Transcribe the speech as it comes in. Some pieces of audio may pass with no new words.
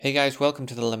Hey guys, welcome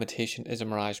to the Limitation is a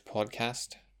Mirage podcast.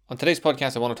 On today's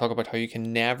podcast, I want to talk about how you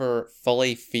can never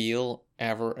fully fail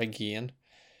ever again.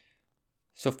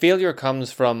 So failure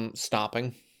comes from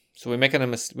stopping. So we make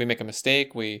a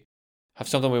mistake, we have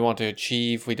something we want to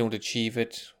achieve, we don't achieve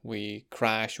it, we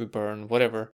crash, we burn,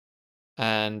 whatever.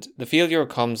 And the failure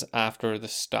comes after the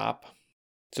stop.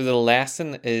 So the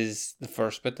lesson is the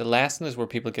first bit. The lesson is where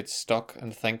people get stuck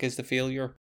and think is the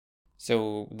failure.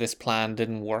 So this plan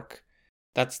didn't work.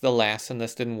 That's the lesson.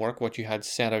 This didn't work. What you had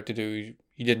set out to do,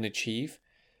 you didn't achieve.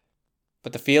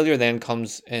 But the failure then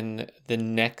comes in the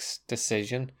next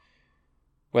decision,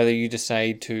 whether you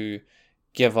decide to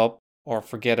give up or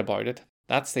forget about it.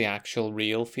 That's the actual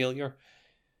real failure.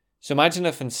 So imagine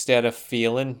if instead of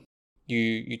failing,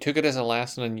 you took it as a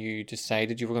lesson and you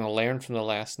decided you were going to learn from the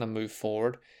lesson and move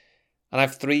forward. And I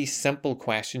have 3 simple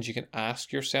questions you can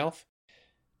ask yourself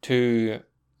to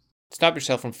stop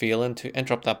yourself from failing, to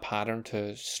interrupt that pattern,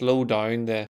 to slow down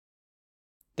the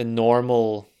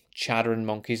normal chattering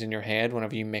monkeys in your head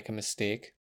whenever you make a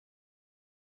mistake.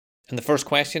 And the first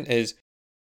question is,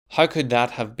 how could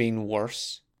that have been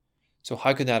worse? So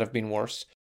how could that have been worse?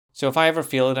 So if I ever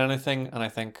fail at anything and I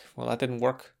think, well, that didn't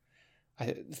work,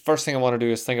 the first thing I want to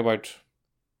do is think about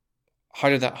how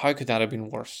could that have been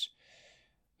worse?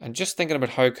 And just thinking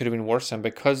about how it could have been worse, and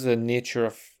because of the nature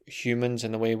of humans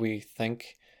and the way we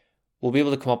think, we'll be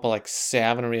able to come up with like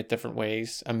 7 or 8 different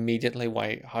ways immediately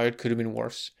how it could have been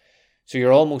worse. So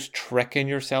you're almost tricking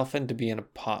yourself into being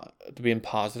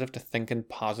positive, to thinking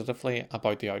positively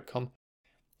about the outcome.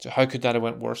 So how could that have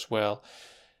went worse? Well,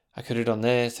 I could have done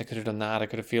this, I could have done that, I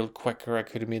could have failed quicker, I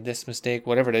could have made this mistake,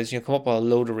 whatever it is. You'll come up with a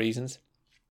load of reasons.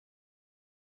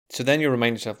 So then you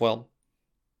remind yourself, well,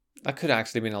 that could have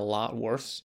actually been a lot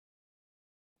worse.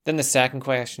 Then the second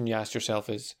question you ask yourself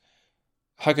is,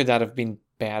 how could that have been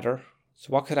better? So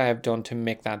what could I have done to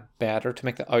make that better, to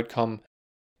make the outcome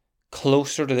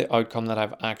closer to the outcome that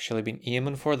I've actually been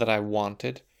aiming for, that I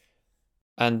wanted?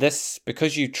 And this,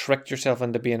 because you tricked yourself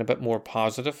into being a bit more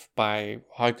positive by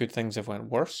how could things have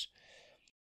went worse,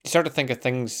 you start to think of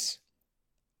things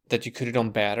that you could have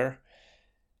done better.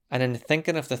 And in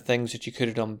thinking of the things that you could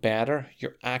have done better,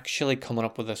 you're actually coming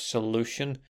up with a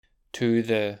solution to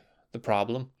the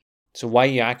problem. So why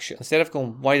you actually, instead of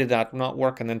going, why did that not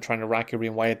work, and then trying to rack your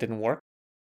brain why it didn't work,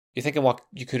 you're thinking what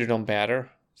you could have done better.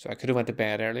 So I could have went to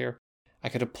bed earlier. I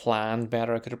could have planned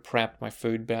better. I could have prepped my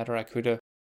food better. I could have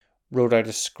wrote out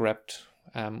a script,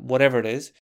 whatever it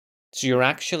is. So you're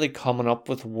actually coming up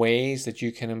with ways that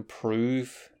you can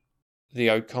improve the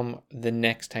outcome the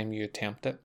next time you attempt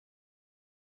it,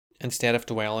 instead of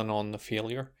dwelling on the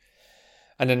failure.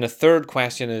 And then the third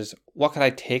question is, what can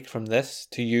I take from this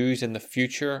to use in the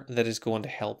future that is going to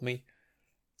help me?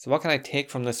 So what can I take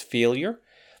from this failure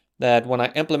that when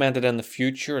I implement it in the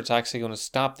future, it's actually going to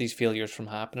stop these failures from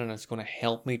happening, and it's going to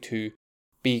help me to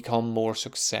become more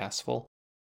successful.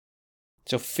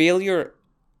 So failure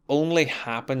only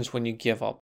happens when you give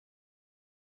up.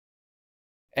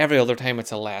 Every other time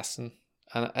it's a lesson.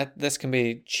 And this can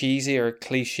be cheesy or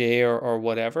cliche or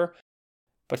whatever.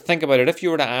 But think about it. If you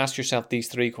were to ask yourself these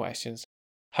 3 questions,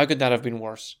 how could that have been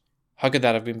worse? How could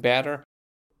that have been better?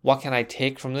 What can I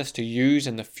take from this to use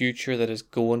in the future that is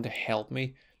going to help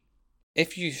me?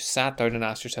 If you sat down and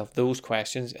asked yourself those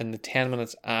questions in the 10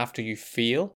 minutes after you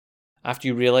fail, after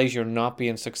you realize you're not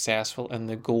being successful in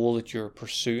the goal that you're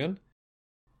pursuing,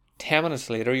 10 minutes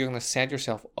later, you're going to set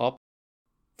yourself up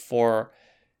for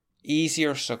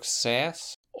easier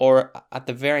success, or at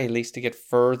the very least to get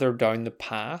further down the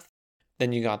path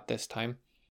than you got this time.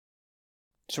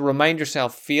 So remind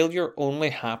yourself, failure only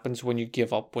happens when you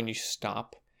give up, when you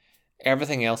stop.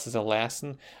 Everything else is a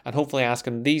lesson, and hopefully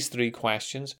asking these 3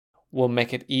 questions will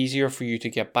make it easier for you to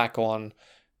get back on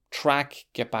track,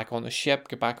 get back on the ship,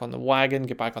 get back on the wagon,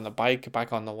 get back on the bike, get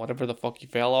back on the whatever the fuck you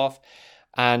fell off,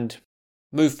 and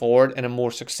move forward in a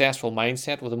more successful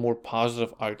mindset with a more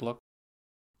positive outlook.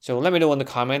 So let me know in the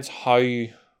comments how you're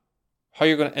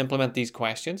going to implement these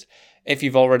questions. If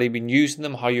you've already been using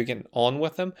them, how you're getting on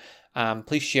with them.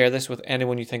 Please share this with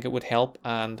anyone you think it would help,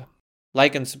 and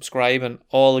like and subscribe and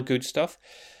all the good stuff.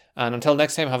 And until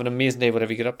next time, have an amazing day,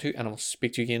 whatever you get up to, and I'll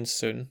speak to you again soon.